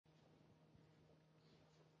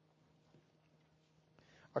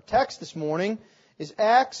Our text this morning is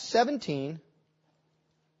Acts 17,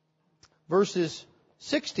 verses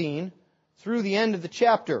 16 through the end of the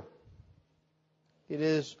chapter. It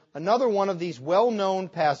is another one of these well-known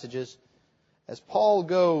passages as Paul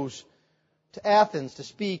goes to Athens to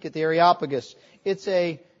speak at the Areopagus. It's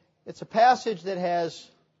a passage that has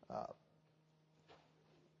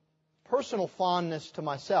personal fondness to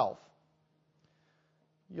myself.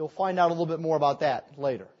 You'll find out a little bit more about that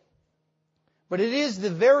later. But it is the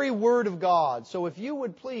very Word of God. So if you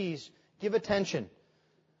would please give attention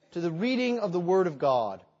to the reading of the Word of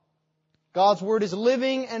God. God's Word is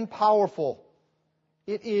living and powerful.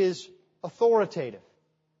 It is authoritative.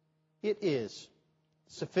 It is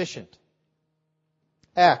sufficient.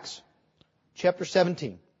 Acts chapter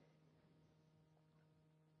 17.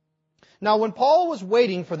 Now when Paul was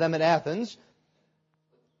waiting for them at Athens,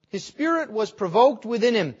 his spirit was provoked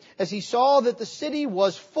within him as he saw that the city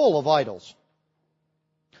was full of idols.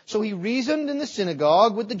 So he reasoned in the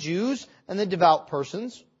synagogue with the Jews and the devout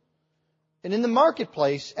persons, and in the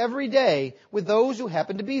marketplace every day with those who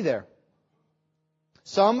happened to be there.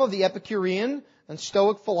 Some of the Epicurean and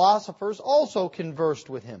Stoic philosophers also conversed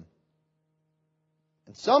with him.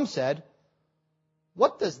 And some said,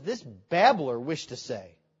 "What does this babbler wish to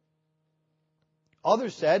say?"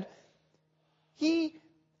 Others said, "He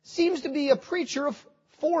seems to be a preacher of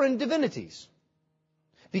foreign divinities,"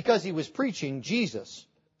 because he was preaching Jesus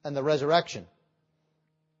and the resurrection.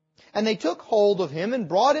 And they took hold of him and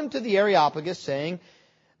brought him to the Areopagus, saying,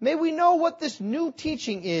 "May we know what this new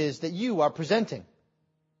teaching is that you are presenting?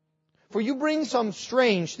 For you bring some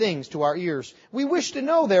strange things to our ears. We wish to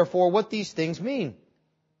know, therefore, what these things mean."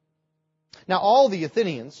 Now all the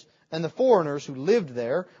Athenians and the foreigners who lived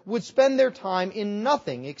there would spend their time in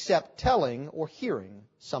nothing except telling or hearing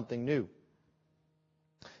something new.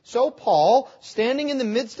 So Paul, standing in the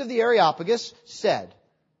midst of the Areopagus, said,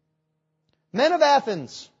 "Men of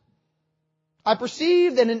Athens, I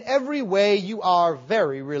perceive that in every way you are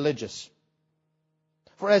very religious.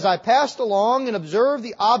 For as I passed along and observed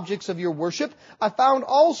the objects of your worship, I found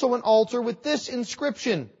also an altar with this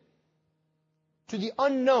inscription, 'To the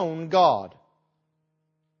unknown God.'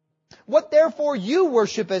 What therefore you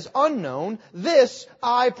worship as unknown, this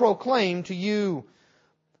I proclaim to you.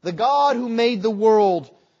 The God who made the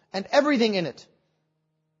world and everything in it,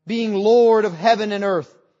 being Lord of heaven and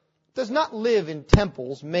earth, does not live in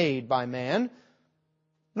temples made by man,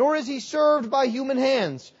 nor is he served by human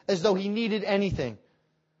hands as though he needed anything,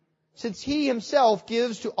 since he himself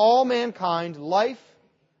gives to all mankind life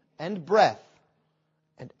and breath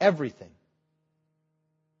and everything.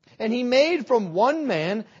 And he made from one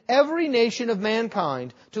man every nation of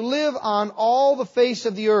mankind to live on all the face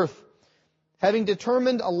of the earth, having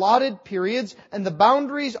determined allotted periods and the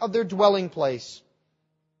boundaries of their dwelling place,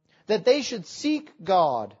 that they should seek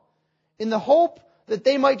God, in the hope that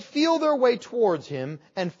they might feel their way towards Him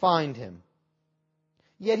and find Him.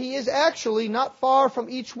 Yet He is actually not far from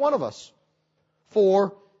each one of us.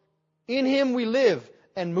 For in Him we live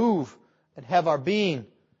and move and have our being,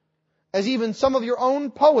 as even some of your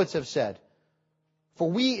own poets have said, for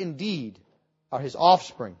we indeed are His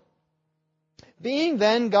offspring. Being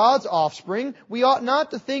then God's offspring, we ought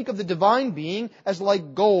not to think of the divine being as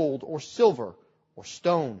like gold or silver or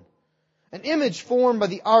stone, an image formed by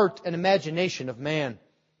the art and imagination of man.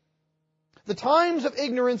 The times of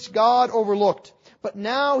ignorance God overlooked, but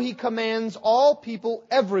now He commands all people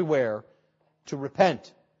everywhere to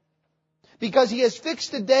repent, because He has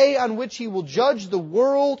fixed a day on which He will judge the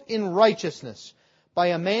world in righteousness by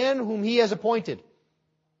a man whom He has appointed.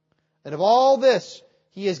 And of all this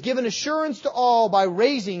He has given assurance to all by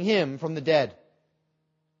raising Him from the dead.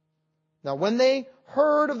 Now when they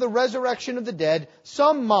heard of the resurrection of the dead,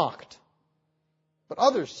 some mocked, but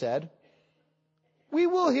others said, "We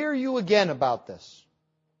will hear you again about this."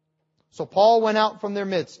 So Paul went out from their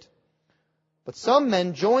midst. But some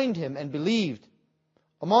men joined him and believed,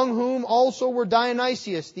 among whom also were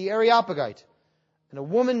Dionysius the Areopagite, and a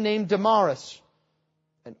woman named Damaris,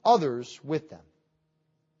 and others with them.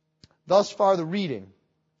 Thus far the reading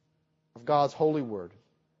of God's holy word.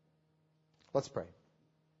 Let's pray.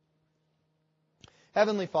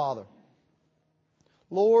 Heavenly Father,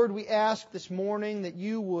 Lord, we ask this morning that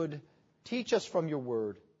you would teach us from your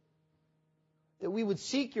word, that we would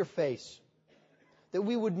seek your face, that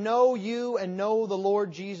we would know you and know the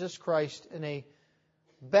Lord Jesus Christ in a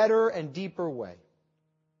better and deeper way.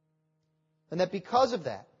 And that because of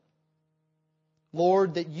that,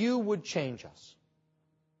 Lord, that you would change us.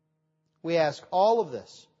 We ask all of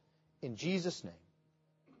this in Jesus' name.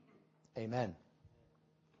 Amen.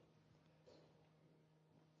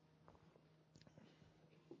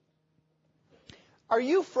 Are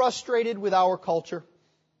you frustrated with our culture?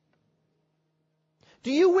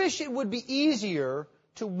 Do you wish it would be easier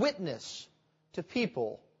to witness to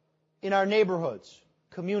people in our neighborhoods,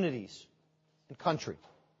 communities, and country?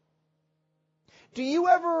 Do you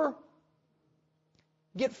ever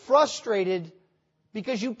get frustrated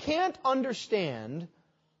because you can't understand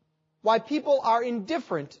why people are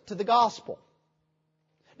indifferent to the gospel?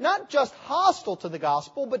 Not just hostile to the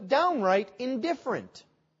gospel, but downright indifferent.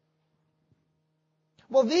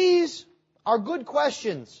 Well, these are good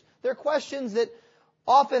questions. They're questions that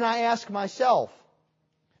often I ask myself,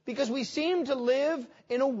 because we seem to live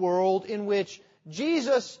in a world in which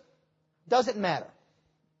Jesus doesn't matter.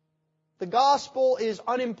 The gospel is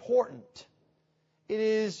unimportant. It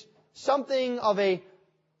is something of an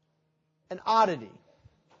oddity,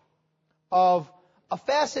 of a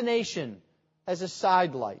fascination as a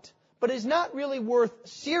sidelight, but is not really worth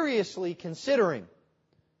seriously considering.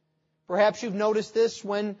 Perhaps you've noticed this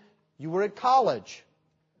when you were at college,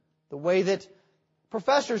 the way that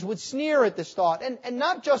professors would sneer at this thought, and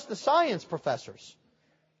not just the science professors,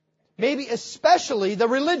 maybe especially the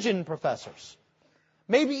religion professors,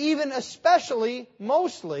 maybe even especially,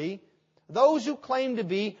 mostly, those who claim to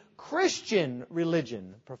be Christian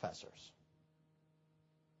religion professors.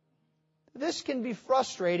 This can be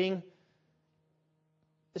frustrating,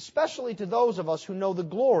 especially to those of us who know the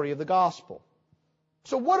glory of the gospel.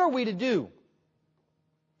 So what are we to do?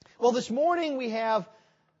 Well, this morning we have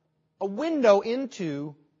a window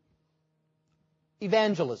into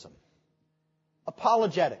evangelism,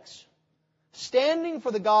 apologetics, standing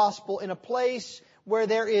for the gospel in a place where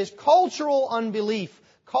there is cultural unbelief,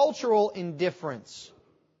 cultural indifference.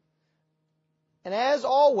 And as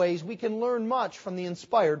always, we can learn much from the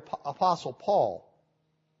inspired Apostle Paul.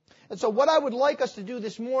 And so what I would like us to do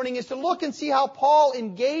this morning is to look and see how Paul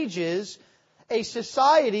engages a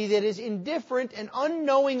society that is indifferent and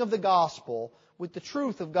unknowing of the gospel with the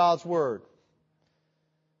truth of God's Word.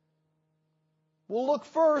 We'll look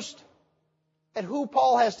first at who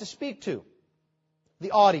Paul has to speak to,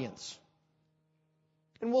 the audience.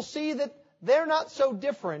 And we'll see that they're not so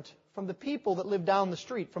different from the people that live down the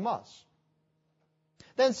street from us.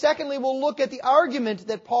 Then secondly, we'll look at the argument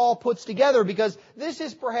that Paul puts together, because this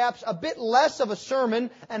is perhaps a bit less of a sermon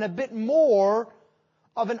and a bit more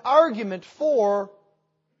of an argument for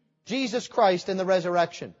Jesus Christ and the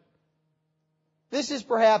resurrection. This is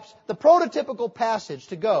perhaps the prototypical passage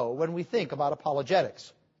to go when we think about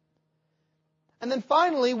apologetics. And then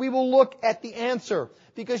finally, we will look at the answer,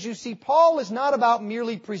 because you see, Paul is not about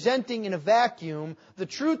merely presenting in a vacuum the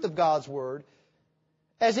truth of God's Word.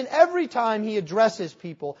 As in every time he addresses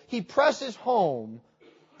people, he presses home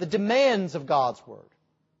the demands of God's Word.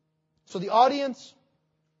 So the audience,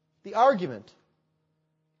 the argument,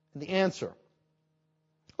 and the answer.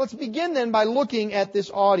 Let's begin then by looking at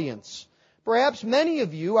this audience. Perhaps many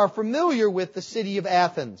of you are familiar with the city of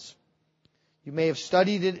Athens. You may have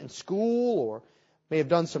studied it in school, or may have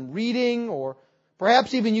done some reading, or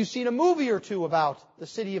perhaps even you've seen a movie or two about the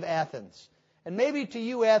city of Athens. And maybe to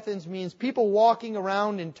you Athens means people walking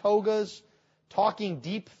around in togas, talking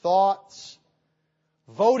deep thoughts,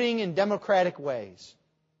 voting in democratic ways.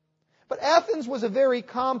 But Athens was a very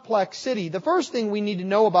complex city. The first thing we need to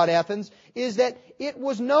know about Athens is that it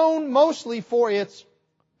was known mostly for its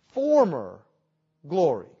former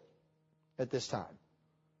glory at this time.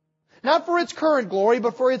 Not for its current glory,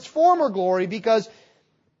 but for its former glory, because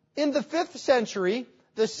in the 5th century,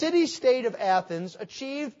 the city-state of Athens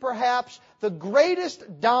achieved perhaps the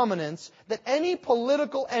greatest dominance that any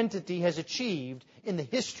political entity has achieved in the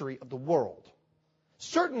history of the world.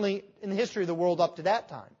 Certainly in the history of the world up to that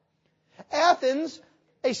time. Athens,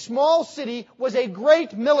 a small city, was a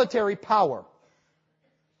great military power.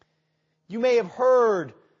 You may have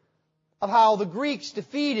heard of how the Greeks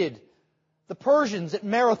defeated the Persians at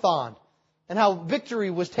Marathon and how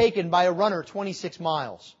victory was taken by a runner 26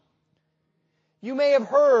 miles. You may have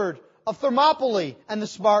heard of Thermopylae and the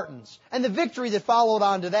Spartans and the victory that followed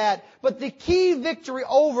on to that. But the key victory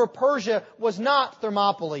over Persia was not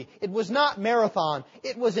Thermopylae. It was not Marathon.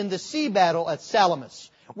 It was in the sea battle at Salamis,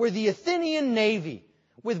 where the Athenian navy,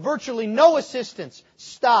 with virtually no assistance,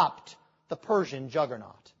 stopped the Persian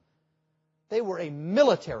juggernaut. They were a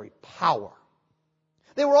military power.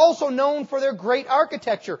 They were also known for their great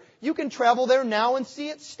architecture. You can travel there now and see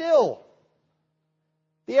it still.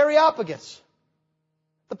 The Areopagus,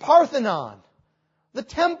 the Parthenon, the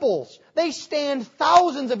temples, they stand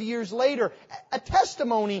thousands of years later, a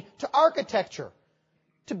testimony to architecture,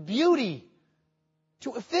 to beauty,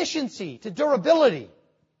 to efficiency, to durability.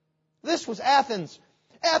 This was Athens.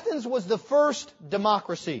 Athens was the first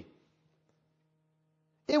democracy.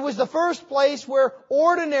 It was the first place where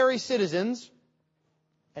ordinary citizens,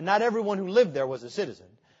 and not everyone who lived there was a citizen,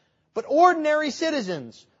 but ordinary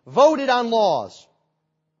citizens voted on laws.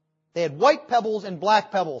 They had white pebbles and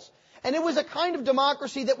black pebbles. And it was a kind of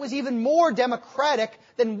democracy that was even more democratic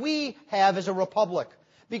than we have as a republic.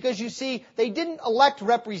 Because you see, they didn't elect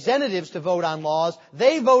representatives to vote on laws.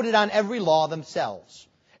 They voted on every law themselves.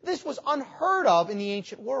 This was unheard of in the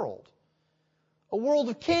ancient world. A world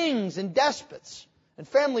of kings and despots and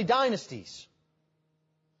family dynasties.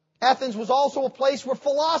 Athens was also a place where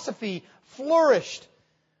philosophy flourished.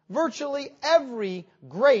 Virtually every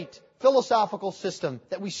great philosophical system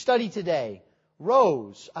that we study today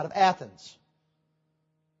rose out of Athens.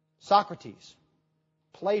 Socrates,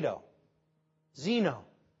 Plato, Zeno.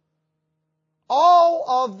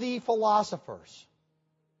 All of the philosophers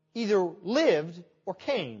either lived or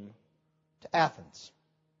came to Athens.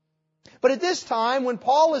 But at this time, when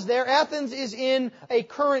Paul is there, Athens is in a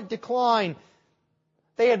current decline.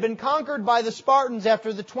 They had been conquered by the Spartans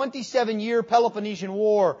after the 27-year Peloponnesian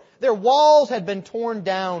War. Their walls had been torn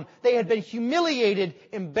down. They had been humiliated,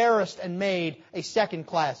 embarrassed, and made a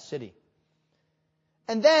second-class city.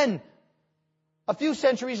 And then, a few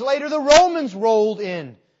centuries later, the Romans rolled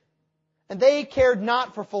in. And they cared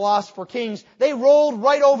not for philosopher kings. They rolled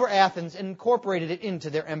right over Athens and incorporated it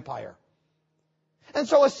into their empire. And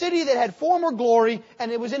so a city that had former glory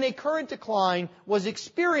and it was in a current decline was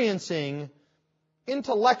experiencing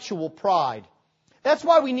intellectual pride. That's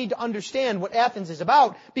why we need to understand what Athens is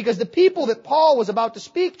about, because the people that Paul was about to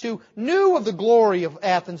speak to knew of the glory of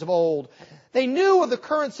Athens of old. They knew of the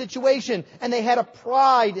current situation, and they had a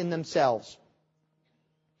pride in themselves.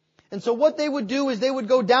 And so what they would do is they would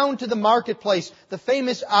go down to the marketplace, the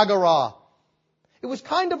famous agora. It was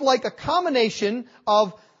kind of like a combination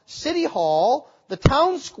of City Hall, the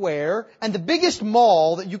town square, and the biggest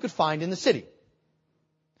mall that you could find in the city.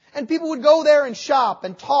 And people would go there and shop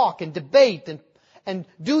and talk and debate and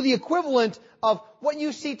do the equivalent of what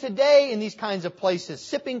you see today in these kinds of places,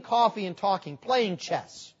 sipping coffee and talking, playing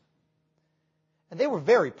chess. And they were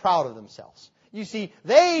very proud of themselves. You see,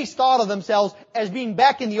 they thought of themselves as being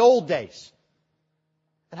back in the old days.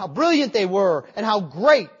 And how brilliant they were and how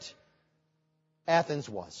great Athens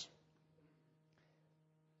was.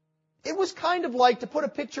 It was kind of like, to put a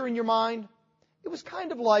picture in your mind, it was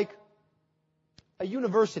kind of like a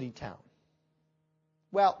university town.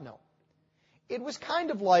 Well, no. It was kind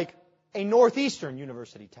of like a northeastern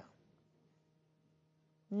university town.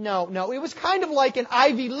 No. It was kind of like an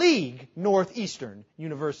Ivy League northeastern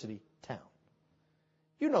university town.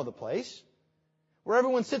 You know the place. Where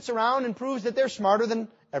everyone sits around and proves that they're smarter than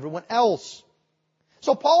everyone else.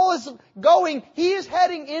 So Paul is he is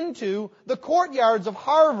heading into the courtyards of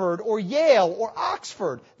Harvard or Yale or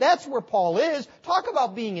Oxford. That's where Paul is. Talk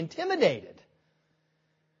about being intimidated.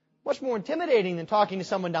 Much more intimidating than talking to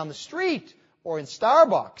someone down the street or in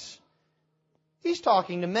Starbucks. He's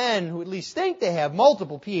talking to men who at least think they have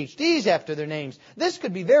multiple PhDs after their names. This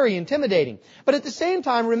could be very intimidating. But at the same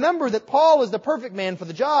time, remember that Paul is the perfect man for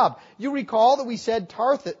the job. You recall that we said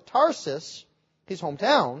Tarsus, his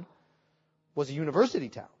hometown, was a university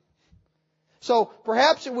town. So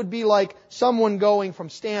perhaps it would be like someone going from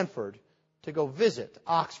Stanford to go visit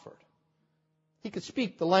Oxford. He could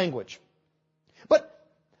speak the language. But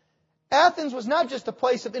Athens was not just a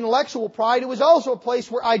place of intellectual pride, it was also a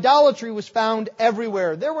place where idolatry was found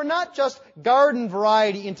everywhere. There were not just garden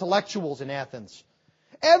variety intellectuals in Athens.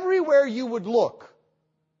 Everywhere you would look,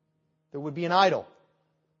 there would be an idol.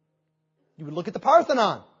 You would look at the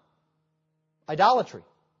Parthenon. Idolatry.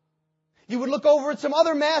 You would look over at some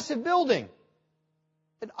other massive building.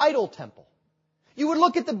 An idol temple. You would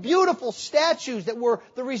look at the beautiful statues that were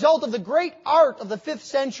the result of the great art of the 5th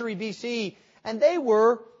century BC, and they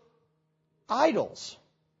were idols.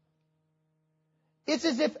 It's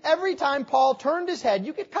as if every time Paul turned his head,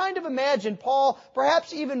 you could kind of imagine Paul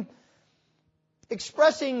perhaps even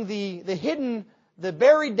expressing the hidden, the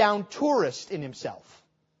buried down tourist in himself.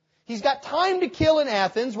 He's got time to kill in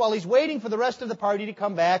Athens while he's waiting for the rest of the party to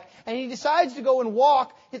come back, and he decides to go and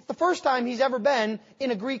walk. It's the first time he's ever been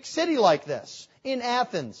in a Greek city like this, in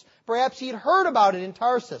Athens. Perhaps he had heard about it in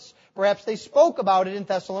Tarsus. Perhaps they spoke about it in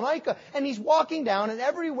Thessalonica. And he's walking down, and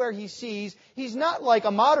everywhere he sees, he's not like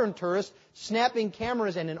a modern tourist, snapping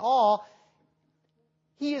cameras and in awe.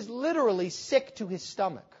 He is literally sick to his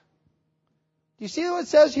stomach. Do you see what it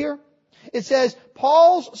says here? It says,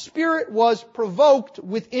 Paul's spirit was provoked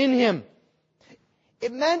within him.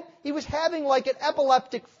 It meant he was having like an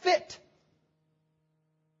epileptic fit.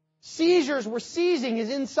 Seizures were seizing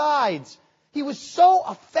his insides. He was so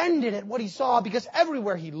offended at what he saw because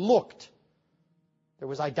everywhere he looked, there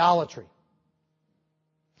was idolatry.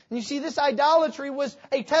 And you see, this idolatry was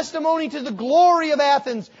a testimony to the glory of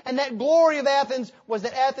Athens. And that glory of Athens was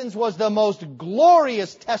that Athens was the most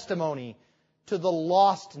glorious testimony to the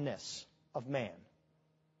lostness of man.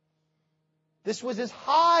 This was as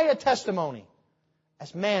high a testimony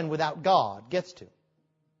as man without God gets to.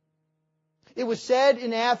 It was said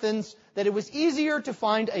in Athens that it was easier to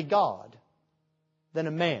find a God than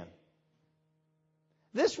a man.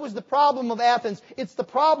 This was the problem of Athens. It's the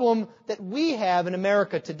problem that we have in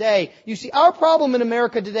America today. You see, our problem in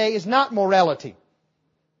America today is not morality.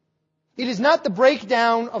 It is not the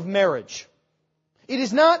breakdown of marriage. It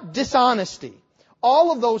is not dishonesty.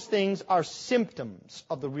 All of those things are symptoms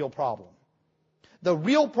of the real problem. The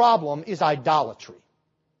real problem is idolatry,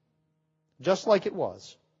 just like it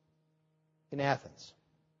was in Athens.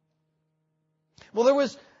 Well, there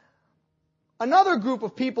was another group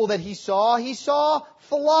of people that he saw. He saw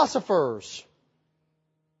philosophers.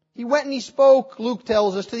 He went and he spoke, Luke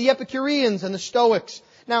tells us, to the Epicureans and the Stoics.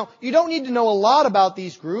 Now, you don't need to know a lot about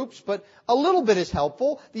these groups, but a little bit is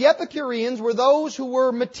helpful. The Epicureans were those who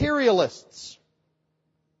were materialists.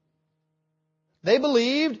 They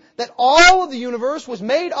believed that all of the universe was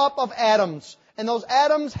made up of atoms, and those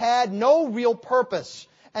atoms had no real purpose.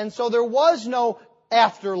 And so there was no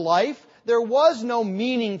afterlife. There was no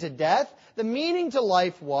meaning to death. The meaning to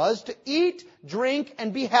life was to eat, drink,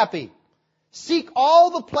 and be happy. Seek all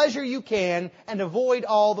the pleasure you can and avoid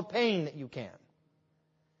all the pain that you can.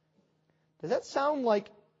 Does that sound like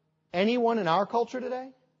anyone in our culture today?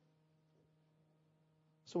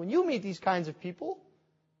 So when you meet these kinds of people,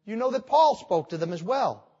 you know that Paul spoke to them as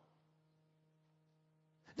well.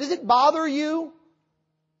 Does it bother you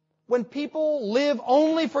when people live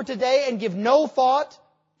only for today and give no thought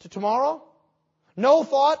to tomorrow? No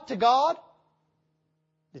thought to God?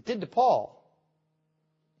 It did to Paul.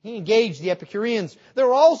 He engaged the Epicureans. There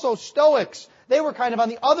were also Stoics. They were kind of on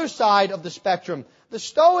the other side of the spectrum. The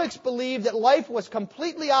Stoics believed that life was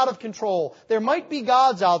completely out of control. There might be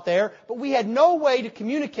gods out there, but we had no way to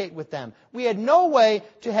communicate with them. We had no way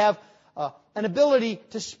to have an ability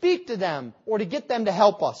to speak to them or to get them to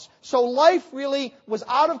help us. So life really was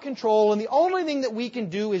out of control, and the only thing that we can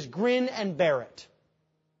do is grin and bear it.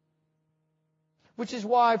 Which is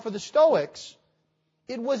why, for the Stoics,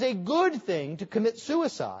 it was a good thing to commit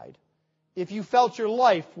suicide if you felt your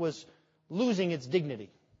life was losing its dignity.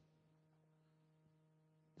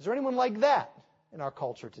 Is there anyone like that in our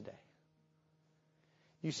culture today?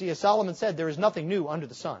 You see, as Solomon said, there is nothing new under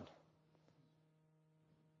the sun.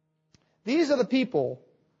 These are the people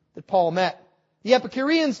that Paul met. The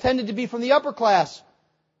Epicureans tended to be from the upper class.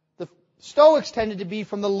 The Stoics tended to be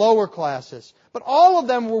from the lower classes. But all of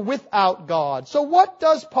them were without God. So what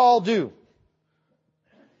does Paul do?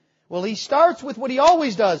 Well, he starts with what he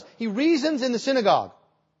always does. He reasons in the synagogue.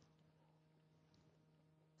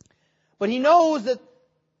 But he knows that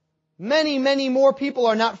many, many more people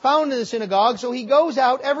are not found in the synagogue, so he goes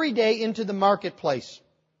out every day into the marketplace.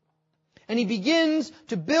 And he begins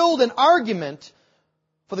to build an argument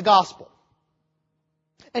for the gospel.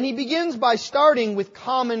 And he begins by starting with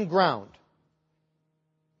common ground.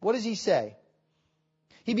 What does he say?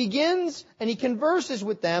 He begins and he converses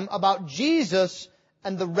with them about Jesus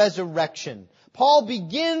and the resurrection. Paul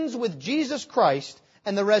begins with Jesus Christ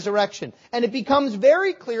and the resurrection. And it becomes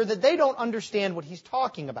very clear that they don't understand what he's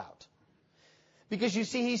talking about. Because you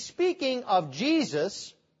see, he's speaking of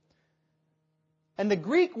Jesus, and the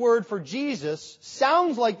Greek word for Jesus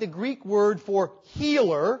sounds like the Greek word for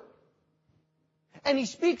healer. And he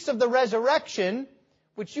speaks of the resurrection,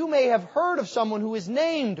 which you may have heard of someone who is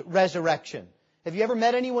named Resurrection. Have you ever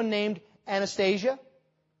met anyone named Anastasia?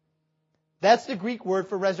 That's the Greek word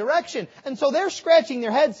for resurrection. And so they're scratching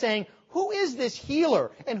their heads saying, who is this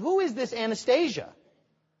healer? And who is this Anastasia?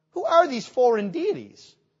 Who are these foreign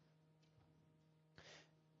deities?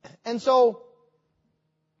 And so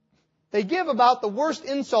they give about the worst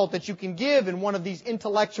insult that you can give in one of these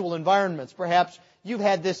intellectual environments. Perhaps you've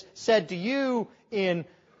had this said to you in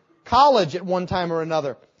college at one time or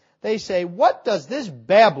another. They say, what does this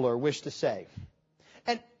babbler wish to say?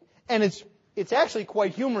 And it's actually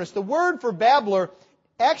quite humorous. The word for babbler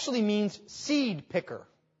actually means seed picker.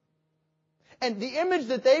 And the image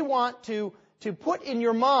that they want to put in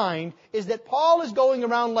your mind is that Paul is going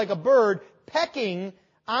around like a bird, pecking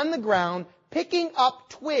on the ground, picking up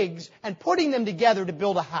twigs and putting them together to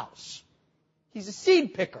build a house. He's a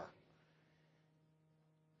seed picker.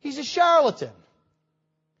 He's a charlatan.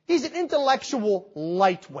 He's an intellectual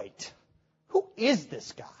lightweight. Who is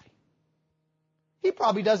this guy? He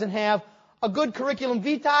probably doesn't have a good curriculum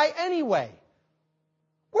vitae anyway.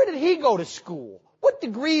 Where did he go to school? What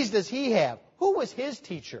degrees does he have? Who was his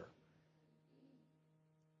teacher?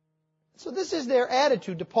 So this is their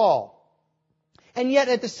attitude to Paul. And yet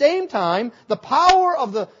at the same time, the power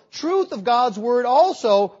of the truth of God's Word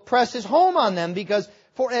also presses home on them, because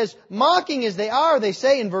for as mocking as they are, they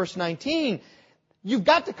say in verse 19, you've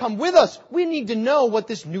got to come with us. We need to know what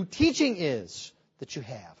this new teaching is that you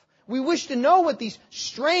have. We wish to know what these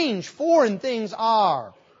strange foreign things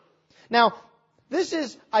are. Now, this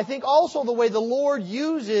is, I think, also the way the Lord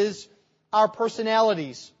uses our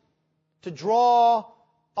personalities to draw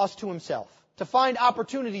us to Himself, to find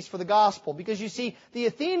opportunities for the gospel. Because you see, the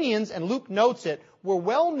Athenians, and Luke notes it, were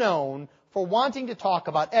well known for wanting to talk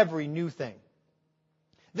about every new thing.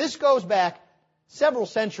 This goes back several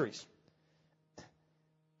centuries.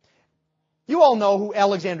 You all know who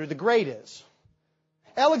Alexander the Great is.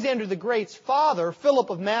 Alexander the Great's father, Philip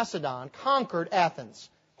of Macedon, conquered Athens.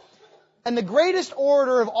 And the greatest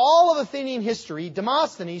orator of all of Athenian history,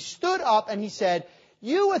 Demosthenes, stood up and he said,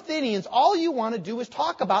 you Athenians, all you want to do is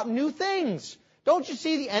talk about new things. Don't you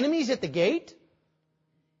see the enemies at the gate?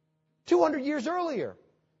 200 years earlier.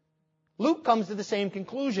 Luke comes to the same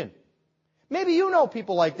conclusion. Maybe you know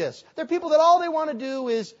people like this. They're people that all they want to do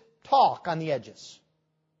is talk on the edges.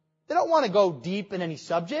 They don't want to go deep in any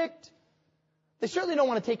subject. They certainly don't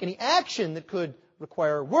want to take any action that could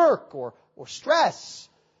require work or stress.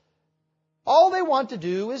 All they want to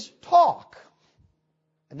do is talk.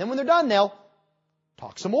 And then when they're done, they'll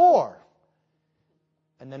talk some more.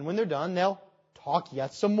 And then when they're done, they'll talk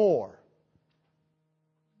yet some more.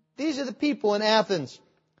 These are the people in Athens.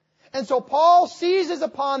 And so Paul seizes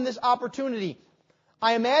upon this opportunity.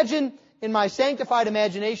 I imagine in my sanctified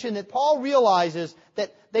imagination that Paul realizes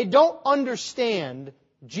that they don't understand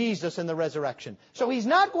Jesus and the resurrection. So he's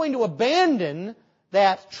not going to abandon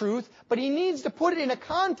that truth, but he needs to put it in a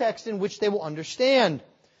context in which they will understand.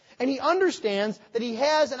 And he understands that he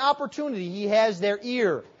has an opportunity. He has their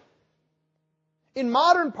ear. In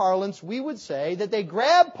modern parlance, we would say that they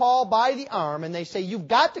grab Paul by the arm and they say, you've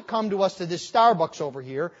got to come to us to this Starbucks over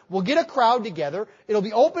here. We'll get a crowd together. It'll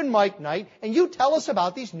be open mic night, and you tell us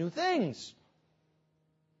about these new things.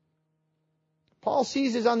 Paul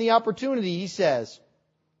seizes on the opportunity. He says,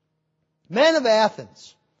 men of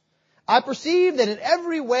Athens, I perceive that in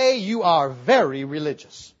every way you are very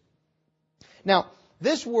religious. Now,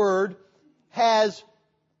 this word has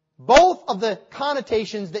both of the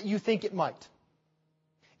connotations that you think it might.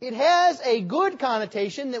 It has a good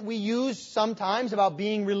connotation that we use sometimes about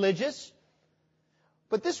being religious.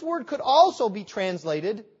 But this word could also be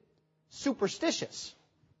translated superstitious.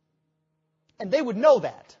 And they would know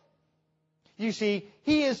that. You see,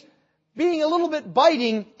 he is being a little bit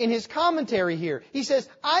biting in his commentary here. He says,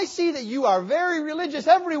 I see that you are very religious.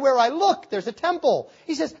 Everywhere I look, there's a temple.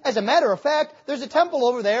 He says, as a matter of fact, there's a temple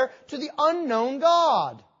over there to the unknown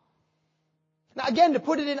God. Now again, to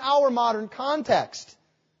put it in our modern context,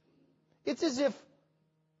 it's as if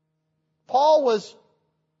Paul was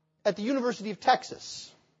at the University of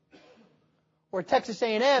Texas or Texas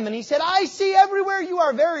A&M and he said, I see everywhere you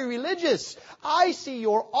are very religious. I see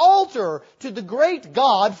your altar to the great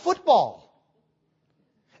God football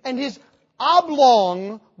and his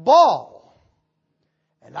oblong ball.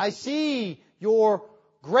 And I see your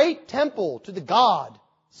great temple to the God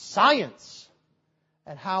science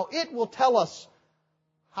and how it will tell us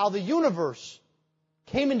how the universe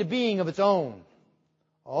came into being of its own.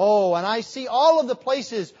 Oh, and I see all of the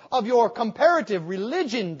places of your comparative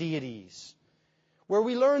religion deities, where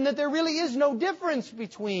we learn that there really is no difference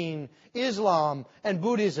between Islam and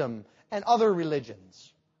Buddhism and other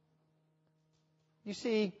religions. You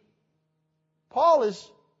see, Paul is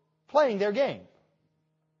playing their game,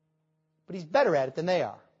 but he's better at it than they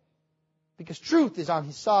are, because truth is on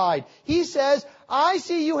his side. He says, I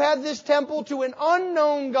see you have this temple to an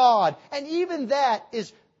unknown God. And even that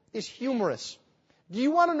is humorous. Do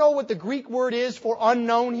you want to know what the Greek word is for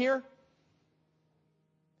unknown here?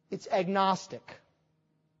 It's agnostic.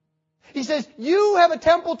 He says, you have a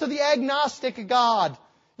temple to the agnostic God.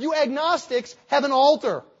 You agnostics have an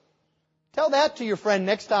altar. Tell that to your friend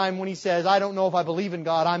next time when he says, I don't know if I believe in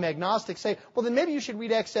God, I'm agnostic. Say, well then maybe you should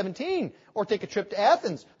read Acts 17 or take a trip to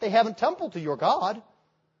Athens. They have a temple to your God.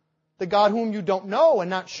 The God whom you don't know and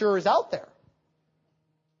not sure is out there.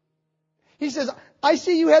 He says, I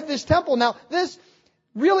see you have this temple. Now this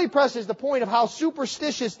really presses the point of how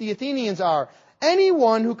superstitious the Athenians are.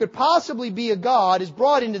 Anyone who could possibly be a god is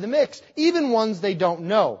brought into the mix, even ones they don't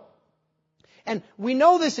know. And we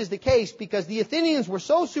know this is the case because the Athenians were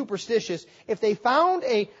so superstitious, if they found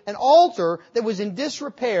an altar that was in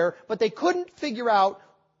disrepair, but they couldn't figure out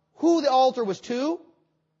who the altar was to,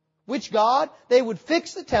 which god, they would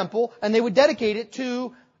fix the temple and they would dedicate it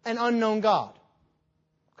to an unknown God.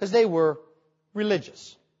 Because they were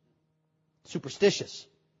religious. superstitious.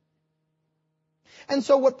 And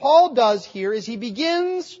so what Paul does here is he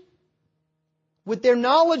begins with their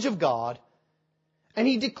knowledge of God, and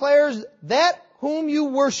he declares, that whom you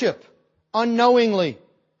worship unknowingly,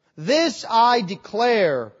 this I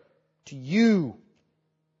declare to you.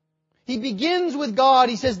 He begins with God.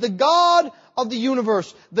 He says, the God of the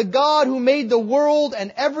universe, the God who made the world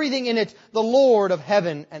and everything in it, the Lord of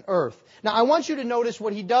heaven and earth. Now I want you to notice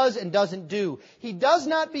what he does and doesn't do. He does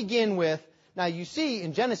not begin with, now you see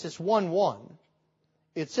in Genesis 1:1,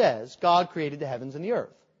 it says, God created the heavens and the earth.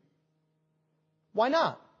 Why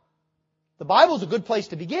not? The Bible's a good place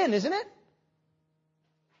to begin, isn't it?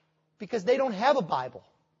 Because they don't have a Bible.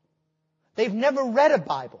 They've never read a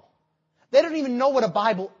Bible. They don't even know what a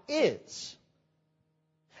Bible is.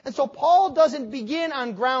 And so Paul doesn't begin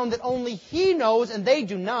on ground that only he knows and they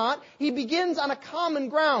do not. He begins on a common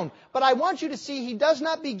ground. But I want you to see he does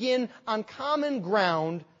not begin on common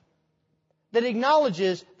ground that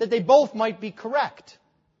acknowledges that they both might be correct.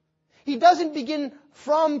 He doesn't begin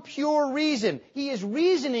from pure reason. He is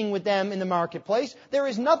reasoning with them in the marketplace. There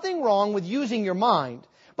is nothing wrong with using your mind.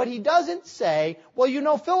 But he doesn't say, well, you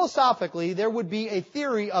know, philosophically there would be a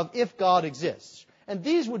theory of if God exists. And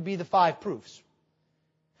these would be the 5 proofs.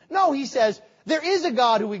 No, he says, there is a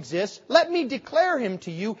God who exists. Let me declare Him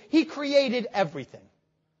to you. He created everything.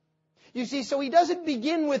 You see, so he doesn't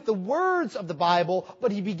begin with the words of the Bible,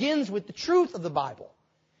 but he begins with the truth of the Bible.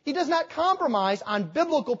 He does not compromise on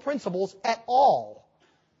biblical principles at all.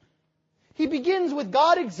 He begins with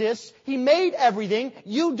God exists. He made everything.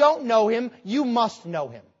 You don't know Him. You must know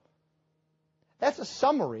Him. That's a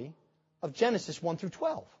summary of Genesis 1 through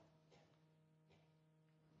 12.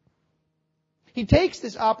 He takes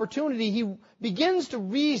this opportunity. He begins to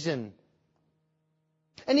reason.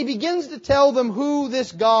 And he begins to tell them who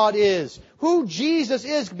this God is, who Jesus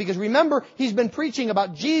is. Because remember, he's been preaching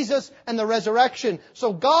about Jesus and the resurrection.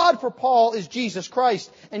 So God for Paul is Jesus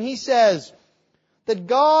Christ. And he says that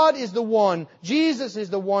God is the one, Jesus is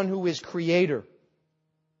the one who is creator.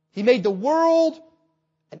 He made the world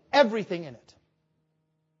and everything in it.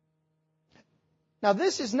 Now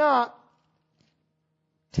this is not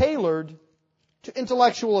tailored to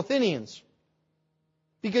intellectual Athenians.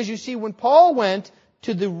 Because you see, when Paul went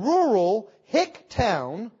to the rural hick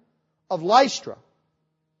town of Lystra,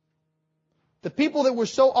 the people that were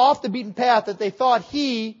so off the beaten path that they thought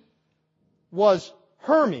he was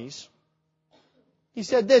Hermes, he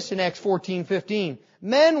said this in Acts 14:15.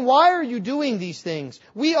 Men, why are you doing these things?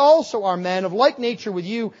 We also are men of like nature with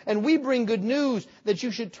you, and we bring good news that you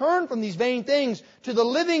should turn from these vain things to the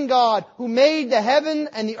living God who made the heaven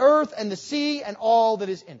and the earth and the sea and all that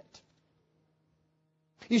is in it.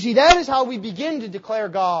 You see, that is how we begin to declare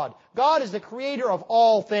God. God is the creator of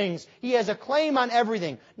all things. He has a claim on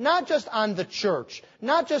everything. Not just on the church.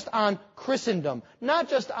 Not just on Christendom. Not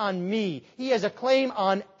just on me. He has a claim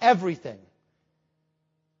on everything.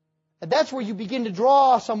 And that's where you begin to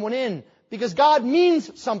draw someone in. Because God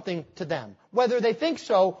means something to them. Whether they think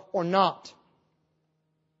so or not.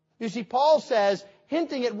 You see, Paul says,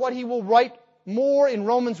 hinting at what he will write more in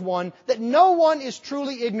Romans 1, that no one is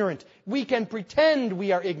truly ignorant. We can pretend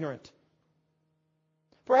we are ignorant.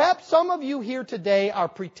 Perhaps some of you here today are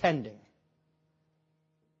pretending.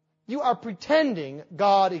 You are pretending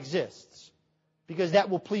God exists because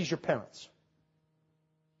that will please your parents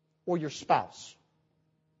or your spouse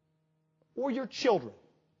or your children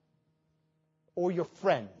or your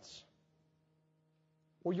friends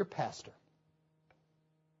or your pastor.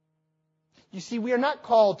 You see, we are not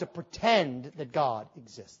called to pretend that God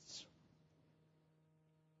exists.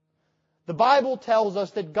 The Bible tells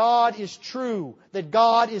us that God is true, that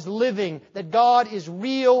God is living, that God is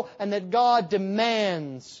real, and that God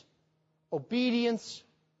demands obedience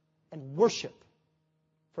and worship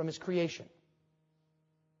from His creation.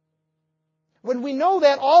 When we know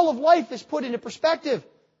that, all of life is put into perspective.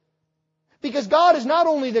 Because God is not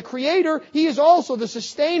only the creator, He is also the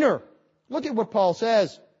sustainer. Look at what Paul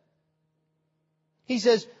says. He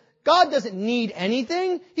says, God doesn't need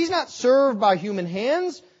anything. He's not served by human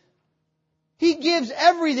hands. He gives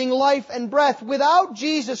everything life and breath. Without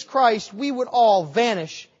Jesus Christ, we would all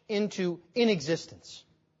vanish into inexistence.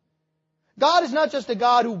 God is not just a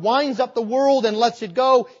God who winds up the world and lets it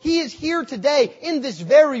go. He is here today in this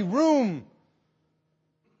very room,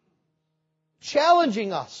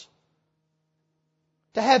 challenging us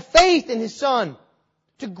to have faith in His Son,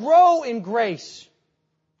 to grow in grace.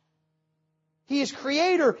 He is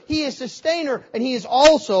creator, He is sustainer, and He is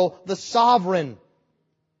also the sovereign.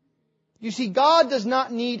 You see, God does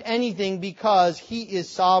not need anything because He is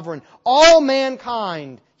sovereign. All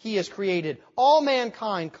mankind He has created. All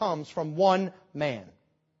mankind comes from one man.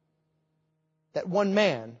 that one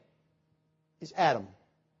man is Adam.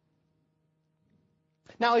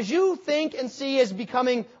 Now, as you think and see as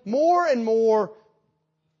becoming more and more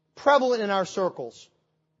prevalent in our circles,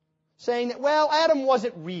 saying that, well, Adam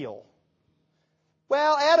wasn't real.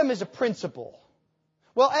 Well, Adam is a principle.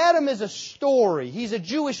 Well, Adam is a story. He's a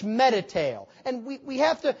Jewish meta-tale. And we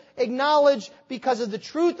have to acknowledge, because of the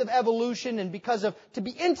truth of evolution and because of, to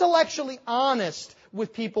be intellectually honest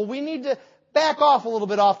with people, we need to back off a little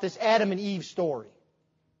bit off this Adam and Eve story.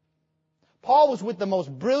 Paul was with the most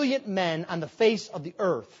brilliant men on the face of the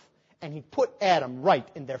earth, and he put Adam right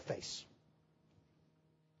in their face.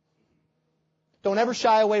 Don't ever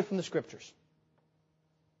shy away from the Scriptures.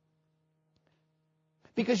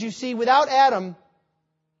 Because you see, without Adam,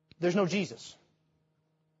 there's no Jesus.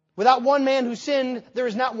 Without one man who sinned, there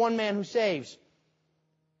is not one man who saves.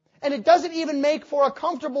 And it doesn't even make for a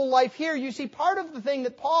comfortable life here. You see, part of the thing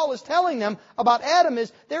that Paul is telling them about Adam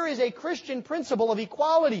is there is a Christian principle of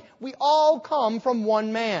equality. We all come from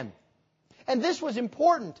one man. And this was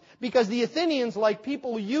important because the Athenians, like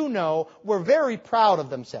people you know, were very proud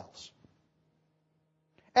of themselves.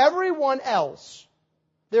 Everyone else,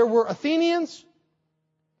 there were Athenians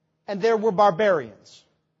and there were barbarians.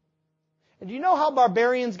 And do you know how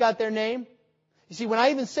barbarians got their name? You see, when I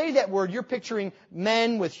even say that word, you're picturing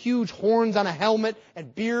men with huge horns on a helmet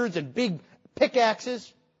and beards and big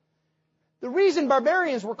pickaxes. The reason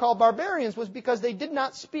barbarians were called barbarians was because they did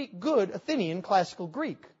not speak good Athenian classical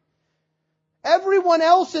Greek. Everyone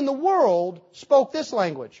else in the world spoke this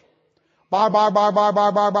language. Bar, bar, bar, bar,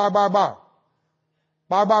 bar, bar, bar, bar, bar.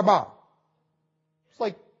 Bar, bar, bar. It's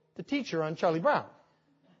like the teacher on Charlie Brown.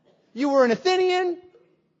 You were an Athenian,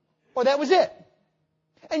 or that was it.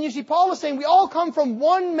 And you see, Paul is saying we all come from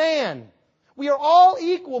one man. We are all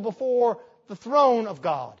equal before the throne of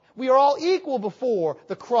God. We are all equal before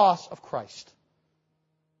the cross of Christ.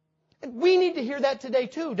 And we need to hear that today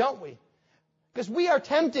too, don't we? Because we are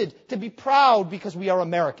tempted to be proud because we are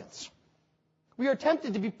Americans. We are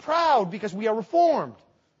tempted to be proud because we are Reformed.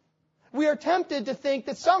 We are tempted to think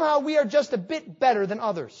that somehow we are just a bit better than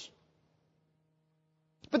others.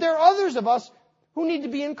 But there are others of us who need to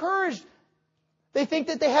be encouraged. They think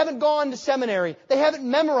that they haven't gone to seminary. They haven't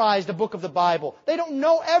memorized a book of the Bible. They don't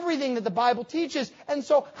know everything that the Bible teaches. And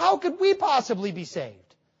so how could we possibly be saved?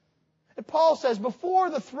 And Paul says, before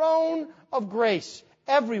the throne of grace,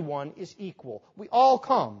 everyone is equal. We all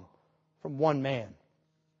come from one man.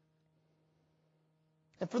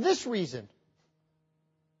 And for this reason,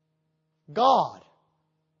 God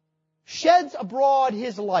sheds abroad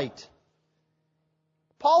His light.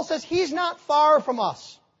 Paul says He's not far from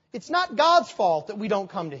us. It's not God's fault that we don't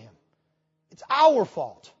come to Him. It's our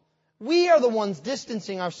fault. We are the ones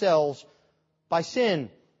distancing ourselves by sin.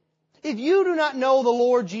 If you do not know the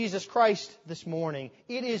Lord Jesus Christ this morning,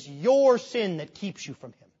 it is your sin that keeps you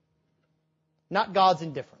from Him, not God's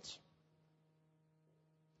indifference.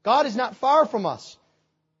 God is not far from us.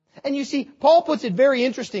 And you see, Paul puts it very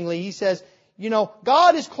interestingly. He says,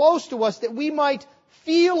 God is close to us that we might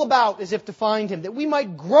feel about as if to find Him, that we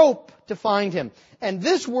might grope to find Him. And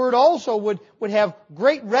this word also would have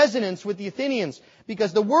great resonance with the Athenians,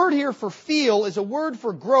 because the word here for feel is a word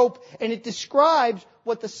for grope, and it describes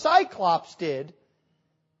what the Cyclops did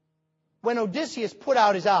when Odysseus put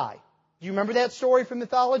out his eye. Do you remember that story from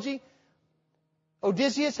mythology?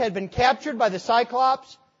 Odysseus had been captured by the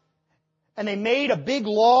Cyclops, and they made a big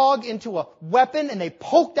log into a weapon, and they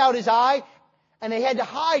poked out his eye, and they had to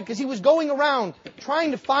hide because he was going around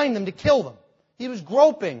trying to find them to kill them. He was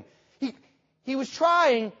groping. He was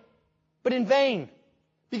trying, but in vain,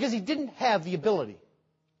 because he didn't have the ability.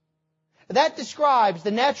 That describes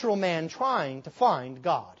the natural man trying to find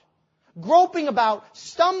God. Groping about,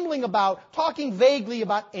 stumbling about, talking vaguely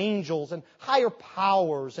about angels and higher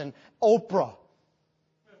powers and Oprah.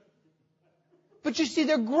 But you see,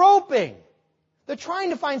 they're groping. They're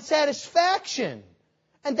trying to find satisfaction.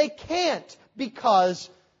 And they can't, because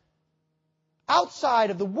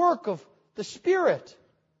outside of the work of the Spirit,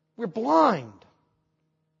 we're blind.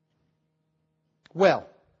 Well,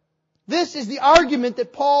 this is the argument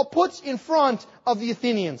that Paul puts in front of the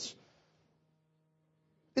Athenians.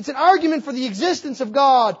 It's an argument for the existence of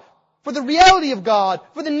God, for the reality of God,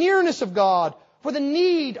 for the nearness of God, for the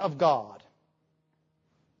need of God.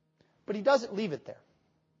 But he doesn't leave it there.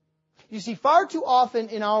 You see, far too often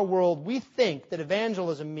in our world, we think that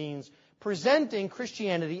evangelism means presenting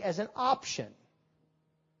Christianity as an option.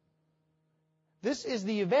 This is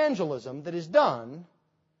the evangelism that is done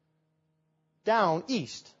down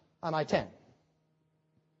east on I-10,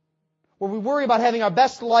 where we worry about having our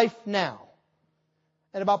best life now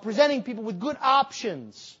and about presenting people with good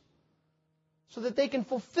options so that they can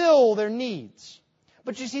fulfill their needs.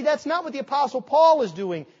 But you see, that's not what the Apostle Paul is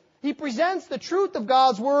doing. He presents the truth of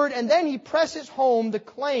God's Word, and then he presses home the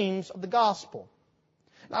claims of the gospel.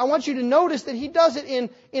 Now, I want you to notice that he does it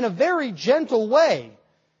in a very gentle way.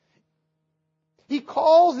 He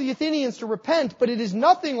calls the Athenians to repent, but it is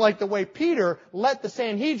nothing like the way Peter let the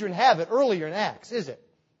Sanhedrin have it earlier in Acts, is it?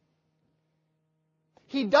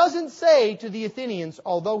 He doesn't say to the Athenians,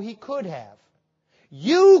 although he could have,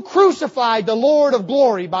 "You crucified the Lord of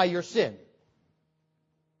glory by your sin."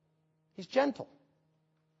 He's gentle.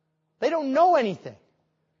 They don't know anything.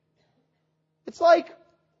 It's like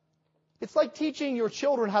teaching your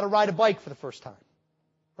children how to ride a bike for the first time,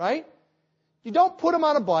 right? You don't put them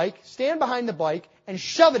on a bike, stand behind the bike, and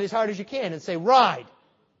shove it as hard as you can and say, "Ride."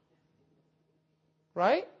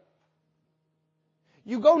 Right?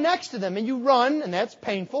 You go next to them and you run, and that's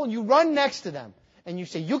painful, and you run next to them. And you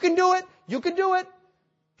say, "You can do it, you can do it.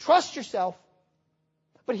 Trust yourself."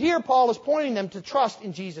 But here Paul is pointing them to trust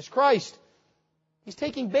in Jesus Christ. He's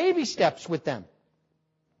taking baby steps with them.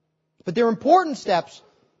 But they're important steps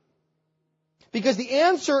because the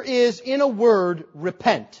answer is, in a word,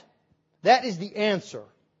 repent. That is the answer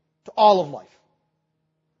to all of life.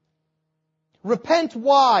 Repent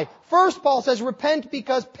why? First, Paul says, repent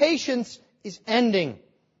because patience is ending.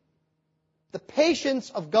 The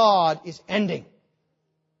patience of God is ending.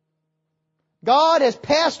 God has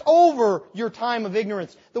passed over your time of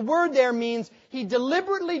ignorance. The word there means He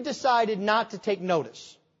deliberately decided not to take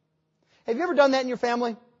notice. Have you ever done that in your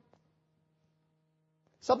family?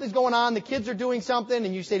 Something's going on, the kids are doing something,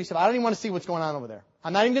 and you say to yourself, "I don't even want to see what's going on over there.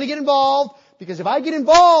 I'm not even going to get involved, because if I get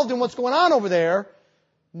involved in what's going on over there,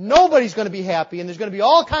 nobody's going to be happy, and there's going to be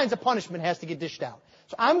all kinds of punishment has to get dished out.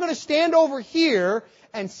 So I'm going to stand over here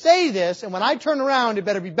and say this, and when I turn around, it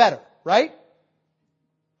better be better." Right?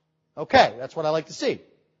 Okay, that's what I like to see.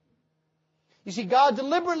 You see, God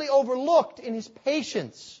deliberately overlooked in His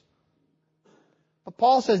patience. But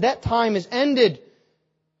Paul says that time is ended.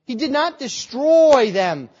 He did not destroy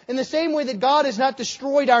them in the same way that God has not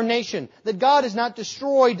destroyed our nation, that God has not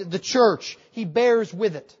destroyed the church. He bears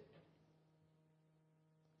with it.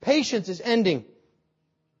 Patience is ending.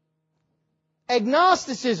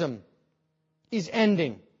 Agnosticism is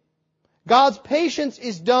ending. God's patience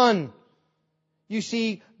is done. You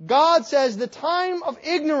see, God says the time of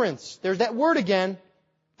ignorance, there's that word again,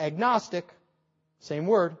 agnostic, same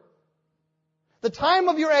word. The time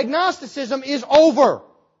of your agnosticism is over,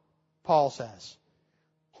 Paul says.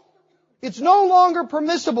 It's no longer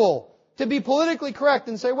permissible to be politically correct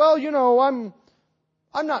and say, "Well,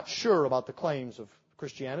 I'm not sure about the claims of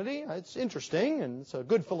Christianity. It's interesting and it's a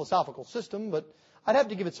good philosophical system, but I'd have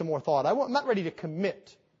to give it some more thought. I'm not ready to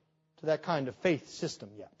commit to that kind of faith system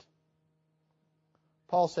yet."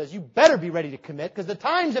 Paul says, you better be ready to commit, because the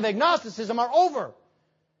times of agnosticism are over.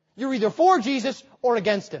 You're either for Jesus or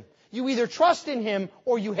against Him. You either trust in Him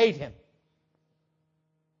or you hate Him.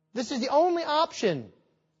 This is the only option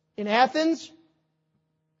in Athens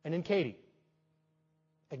and in Katy.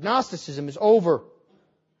 Agnosticism is over.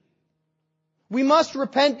 We must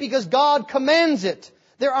repent because God commands it.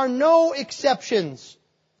 There are no exceptions.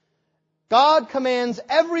 God commands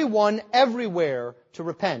everyone everywhere to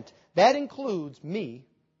repent. That includes me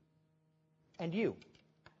and you.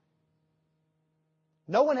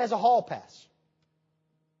 No one has a hall pass.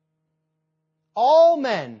 All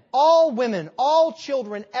men, all women, all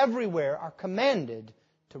children everywhere are commanded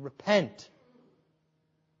to repent.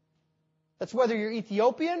 That's whether you're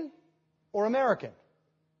Ethiopian or American.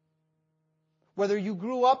 Whether you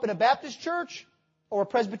grew up in a Baptist church or a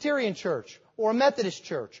Presbyterian church or a Methodist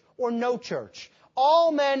church or no church.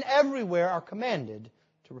 All men everywhere are commanded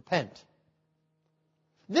to repent.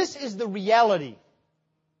 This is the reality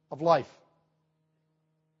of life.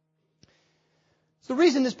 It's the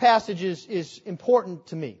reason this passage is important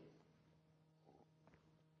to me.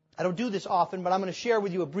 I don't do this often, but I'm going to share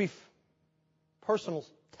with you a brief personal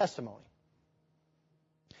testimony.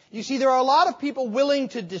 You see, there are a lot of people willing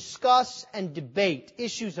to discuss and debate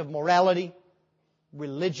issues of morality,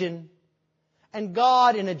 religion, and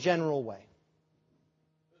God in a general way.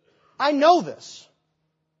 I know this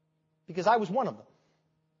because I was one of them.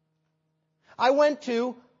 I went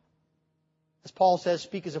to, as Paul says,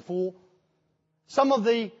 speak as a fool, some of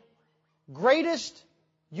the greatest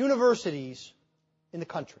universities in the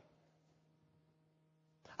country.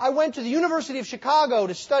 I went to the University of Chicago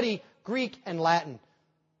to study Greek and Latin.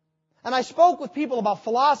 And I spoke with people about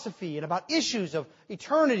philosophy and about issues of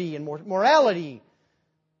eternity and morality.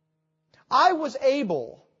 I was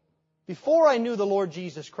able, before I knew the Lord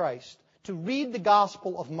Jesus Christ, to read the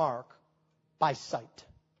Gospel of Mark by sight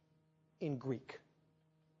in Greek.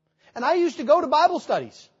 And I used to go to Bible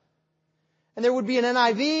studies. And there would be an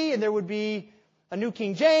NIV, and there would be a New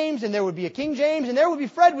King James, and there would be a King James, and there would be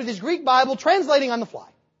Fred with his Greek Bible translating on the fly.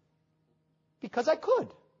 Because I could,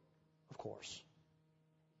 of course.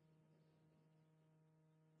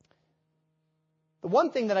 The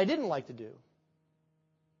one thing that I didn't like to do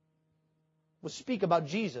was speak about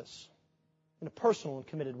Jesus in a personal and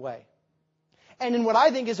committed way. And in what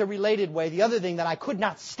I think is a related way, the other thing that I could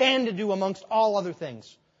not stand to do amongst all other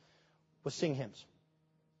things was sing hymns.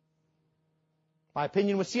 My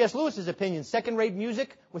opinion was C.S. Lewis's opinion, second-rate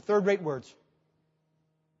music with third-rate words.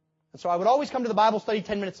 And so I would always come to the Bible study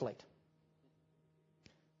 10 minutes late.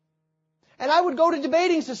 And I would go to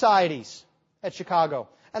debating societies at Chicago.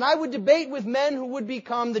 And I would debate with men who would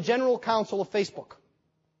become the general counsel of Facebook.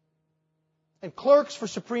 And clerks for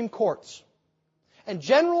Supreme Courts. And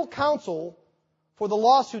general counsel for the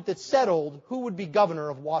lawsuit that settled who would be governor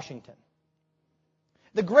of Washington.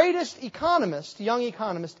 The greatest economist, young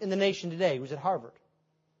economist in the nation today was at Harvard.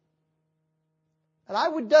 And I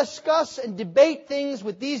would discuss and debate things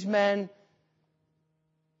with these men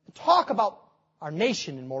and talk about our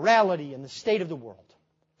nation and morality and the state of the world.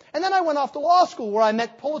 And then I went off to law school where I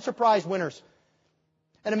met Pulitzer Prize winners.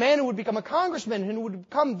 And a man who would become a congressman and who would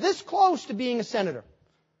come this close to being a senator.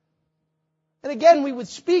 And again, we would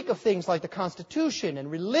speak of things like the Constitution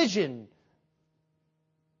and religion.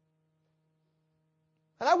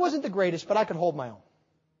 And I wasn't the greatest, but I could hold my own.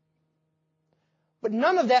 But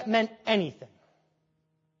none of that meant anything.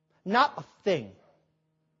 Not a thing.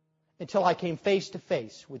 Until I came face to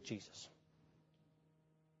face with Jesus.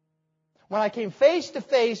 When I came face to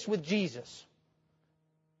face with Jesus,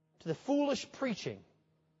 to the foolish preaching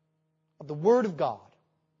of the Word of God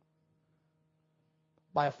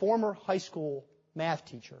by a former high school math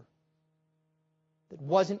teacher that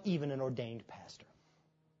wasn't even an ordained pastor.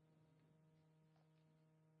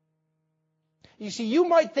 You see, you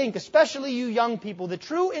might think, especially you young people, that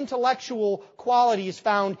true intellectual quality is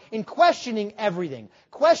found in questioning everything.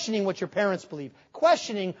 Questioning what your parents believe.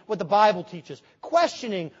 Questioning what the Bible teaches.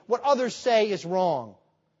 Questioning what others say is wrong.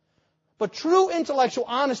 But true intellectual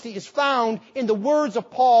honesty is found in the words of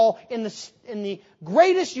Paul in the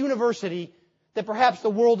greatest university that perhaps the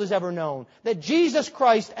world has ever known. That Jesus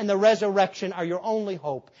Christ and the resurrection are your only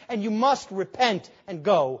hope. And you must repent and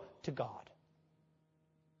go to God.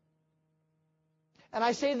 And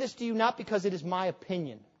I say this to you not because it is my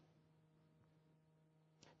opinion.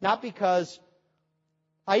 Not because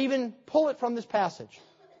I even pull it from this passage.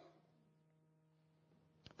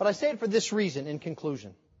 But I say it for this reason in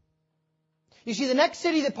conclusion. You see, the next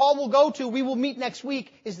city that Paul will go to, we will meet next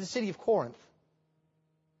week, is the city of Corinth.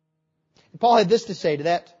 And Paul had this to say to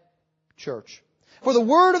that church. For the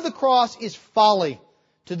word of the cross is folly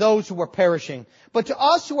to those who are perishing. But to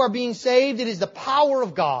us who are being saved, it is the power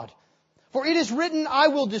of God. For it is written, I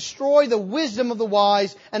will destroy the wisdom of the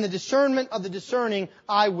wise, and the discernment of the discerning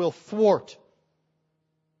I will thwart.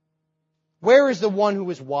 Where is the one who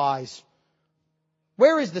is wise?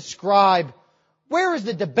 Where is the scribe? Where is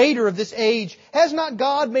the debater of this age? Has not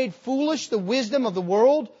God made foolish the wisdom of the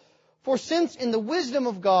world? For since in the wisdom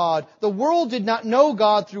of God, the world did not know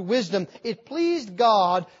God through wisdom, it pleased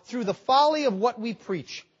God through the folly of what we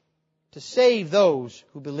preach, to save those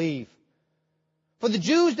who believe. For the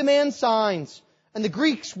Jews demand signs, and the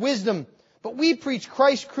Greeks wisdom. But we preach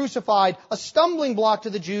Christ crucified, a stumbling block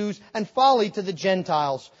to the Jews, and folly to the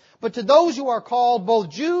Gentiles. But to those who are called,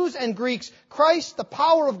 both Jews and Greeks, Christ, the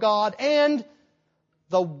power of God, and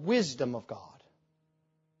the wisdom of God.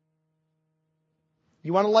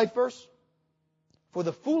 You want a life verse? For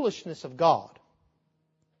the foolishness of God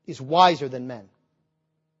is wiser than men,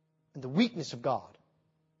 and the weakness of God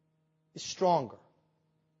is stronger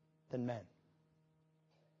than men.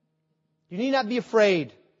 You need not be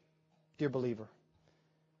afraid, dear believer,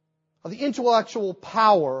 of the intellectual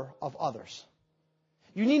power of others.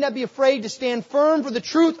 You need not be afraid to stand firm for the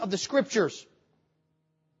truth of the Scriptures.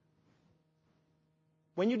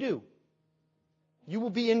 When you do, you will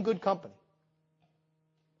be in good company,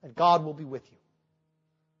 and God will be with you.